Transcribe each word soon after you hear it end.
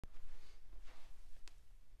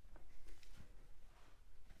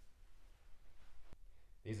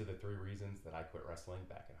3 reasons that I quit wrestling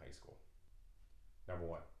back in high school. Number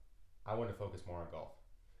 1, I wanted to focus more on golf.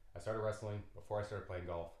 I started wrestling before I started playing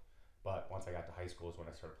golf, but once I got to high school is when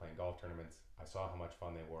I started playing golf tournaments. I saw how much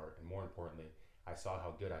fun they were, and more importantly, I saw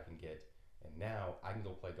how good I can get. And now I can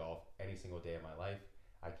go play golf any single day of my life.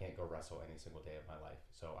 I can't go wrestle any single day of my life.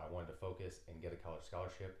 So I wanted to focus and get a college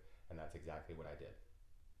scholarship, and that's exactly what I did.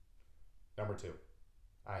 Number 2,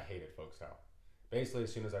 I hated folk style. Basically,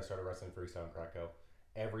 as soon as I started wrestling freestyle and Greco,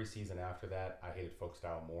 every season after that, I hated folk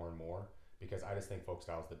style more and more because I just think folk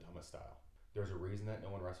style is the dumbest style. There's a reason that no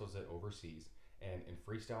one wrestles it overseas, and in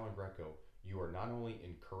freestyle and Greco, you are not only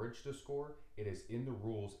encouraged to score, it is in the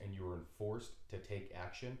rules and you are enforced to take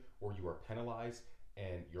action, or you are penalized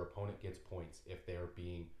and your opponent gets points if they're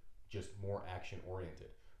being just more action oriented.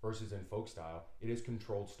 Versus in folk style, it is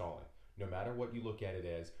controlled stalling. No matter what you look at it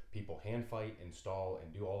as, people hand fight and stall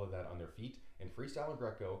and do all of that on their feet. In freestyle and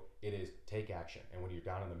Greco, it is take action. And when you're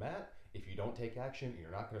down on the mat, if you don't take action and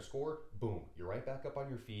you're not going to score, boom, you're right back up on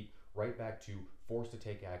your feet, right back to forced to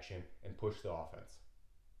take action and push the offense.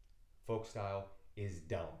 Folk style is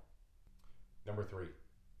dumb. Number 3,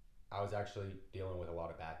 I was actually dealing with a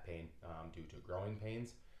lot of back pain due to growing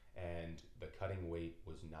pains, and the cutting weight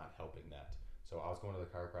was not helping that. So I was going to the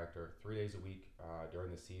chiropractor 3 days a week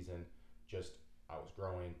during the season. Just I was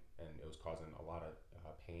growing, and it was causing a lot of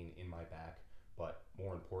pain in my back. But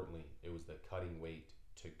more importantly, it was the cutting weight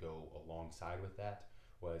to go alongside with that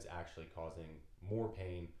was actually causing more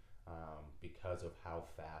pain because of how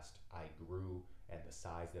fast I grew and the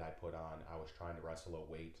size that I put on. I was trying to wrestle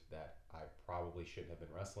a weight that I probably shouldn't have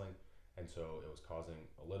been wrestling, and so it was causing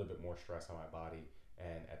a little bit more stress on my body.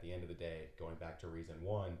 And at the end of the day, going back to reason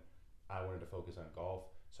 1, I wanted to focus on golf.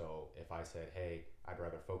 So if I said, hey, I'd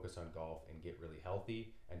rather focus on golf and get really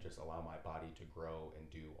healthy and just allow my body to grow and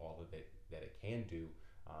do all of it that it can do,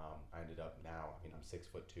 I ended up now, I'm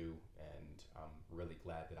 6'2", and I'm really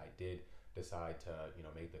glad that I did decide to,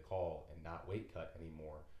 make the call and not weight cut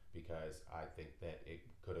anymore, because I think that it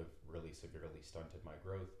could have really severely stunted my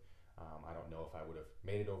growth. I don't know if I would have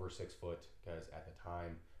made it over 6 foot, because at the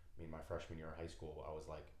time, my freshman year of high school, I was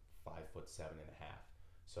like 5'7.5".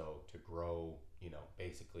 So to grow,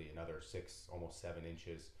 basically another 6, almost 7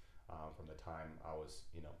 inches from the time I was,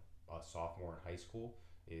 a sophomore in high school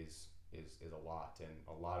is a lot. And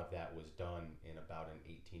a lot of that was done in about an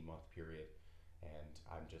 18-month period. And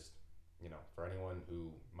I'm just, for anyone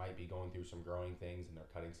who might be going through some growing things and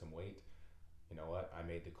they're cutting some weight, you know what? I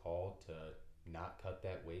made the call to not cut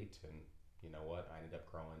that weight. And you know what? I ended up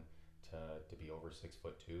growing to be over 6'2",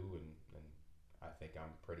 and I think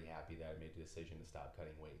I'm pretty happy that I made the decision to stop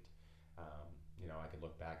cutting weight. I could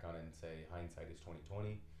look back on it and say hindsight is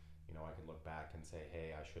 2020. I can look back and say,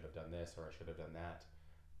 hey, I should have done this or I should have done that.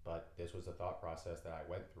 But this was the thought process that I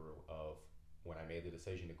went through of when I made the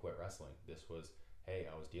decision to quit wrestling. This was, hey,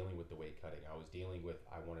 I was dealing with the weight cutting. I was dealing with,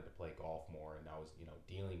 I wanted to play golf more, and I was,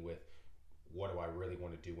 dealing with what do I really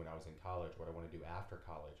want to do when I was in college, what I want to do after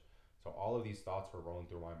college. So all of these thoughts were rolling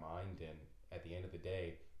through my mind, and at the end of the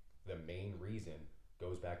day, the main reason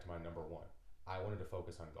goes back to my number 1. I wanted to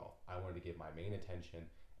focus on golf. I wanted to give my main attention,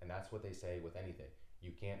 and that's what they say with anything.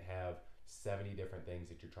 You can't have 70 different things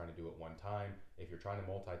that you're trying to do at one time. If you're trying to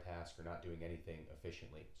multitask, you're not doing anything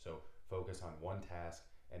efficiently. So focus on one task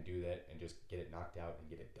and do that and just get it knocked out and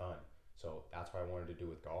get it done. So that's what I wanted to do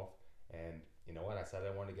with golf. And you know what? I said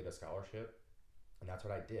I wanted to get a scholarship, and that's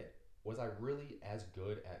what I did. Was I really as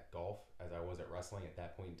good at golf as I was at wrestling at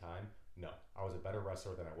that point in time? No. I was a better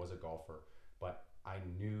wrestler than I was a golfer, but I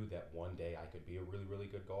knew that one day I could be a really, really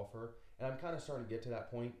good golfer. And I'm kind of starting to get to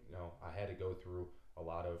that point. I had to go through a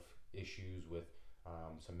lot of issues with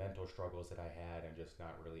some mental struggles that I had and just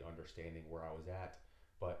not really understanding where I was at.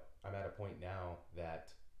 But I'm at a point now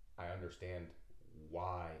that I understand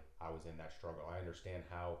why I was in that struggle. I understand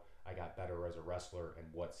how I got better as a wrestler and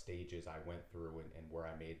what stages I went through and where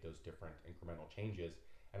I made those different incremental changes.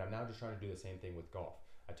 And I'm now just trying to do the same thing with golf.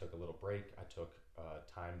 I took a little break. I took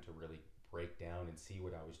time to really break down and see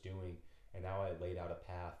what I was doing. And now I laid out a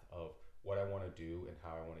path of what I want to do and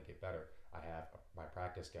how I want to get better. I have my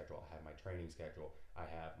practice schedule. I have my training schedule. I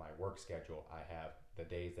have my work schedule. I have the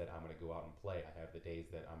days that I'm going to go out and play. I have the days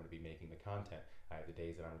that I'm going to be making the content. I have the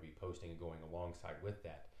days that I'm going to be posting and going alongside with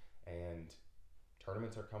that. And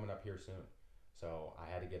tournaments are coming up here soon. So I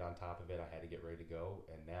had to get on top of it. I had to get ready to go.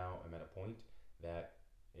 And now I'm at a point that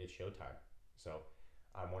it's showtime. So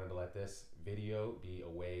I wanted to let this video be a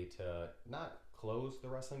way to not close the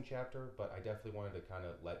wrestling chapter, but I definitely wanted to kind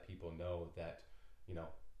of let people know that,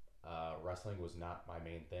 wrestling was not my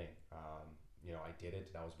main thing. I did it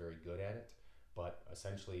and I was very good at it, but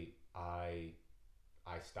essentially I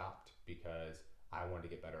stopped because I wanted to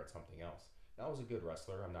get better at something else. And I was a good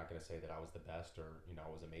wrestler. I'm not going to say that I was the best or, I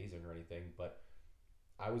was amazing or anything, but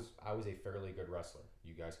I was a fairly good wrestler.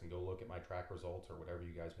 You guys can go look at my track results or whatever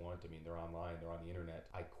you guys want. I mean, they're online, they're on the internet.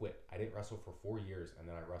 I quit. I didn't wrestle for 4 years, and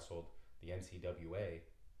then I wrestled the NCWA.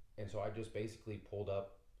 And so I just basically pulled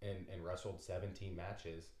up and wrestled 17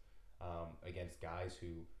 matches against guys who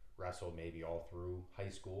wrestled maybe all through high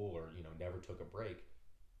school or, never took a break.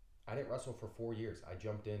 I didn't wrestle for 4 years. I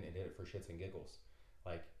jumped in and did it for shits and giggles.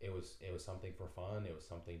 Like it was something for fun. It was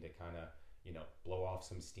something to kind of, blow off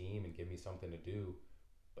some steam and give me something to do.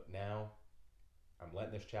 But now I'm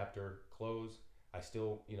letting this chapter close. I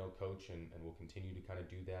still, coach and will continue to kind of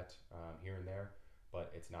do that here and there,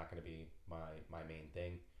 but it's not going to be my main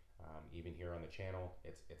thing. Even here on the channel,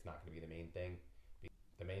 it's not going to be the main thing.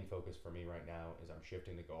 The main focus for me right now is I'm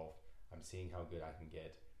shifting to golf. I'm seeing how good I can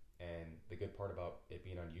get. And the good part about it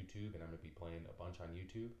being on YouTube, and I'm going to be playing a bunch on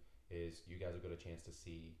YouTube, is you guys will get a chance to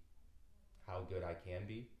see how good I can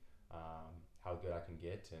be, how good I can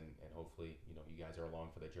get, and hopefully, you guys are along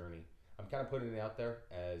for the journey. I'm kind of putting it out there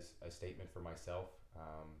as a statement for myself.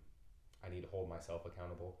 I need to hold myself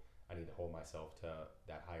accountable. I need to hold myself to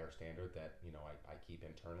that higher standard that, I keep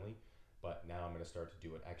internally. But now I'm going to start to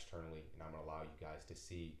do it externally, and I'm going to allow you guys to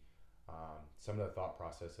see some of the thought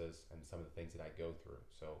processes and some of the things that I go through.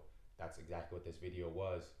 So that's exactly what this video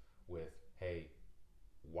was with, hey,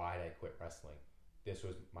 why did I quit wrestling? This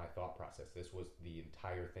was my thought process. This was the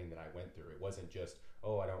entire thing that I went through. It wasn't just,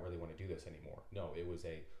 oh, I don't really want to do this anymore. No, it was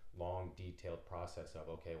a long, detailed process of,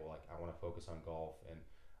 okay, well, like I want to focus on golf and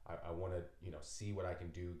I want to, see what I can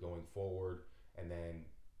do going forward. And then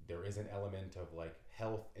there is an element of like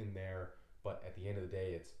health in there, but at the end of the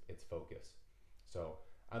day, it's focus. So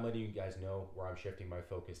I'm letting you guys know where I'm shifting my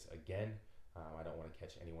focus again. I don't want to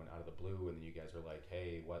catch anyone out of the blue and then you guys are like,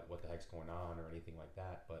 hey, what the heck's going on or anything like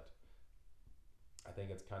that. But I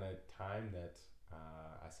think it's kind of time that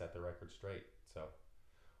I set the record straight. So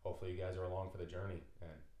hopefully you guys are along for the journey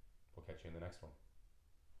and we'll catch you in the next one.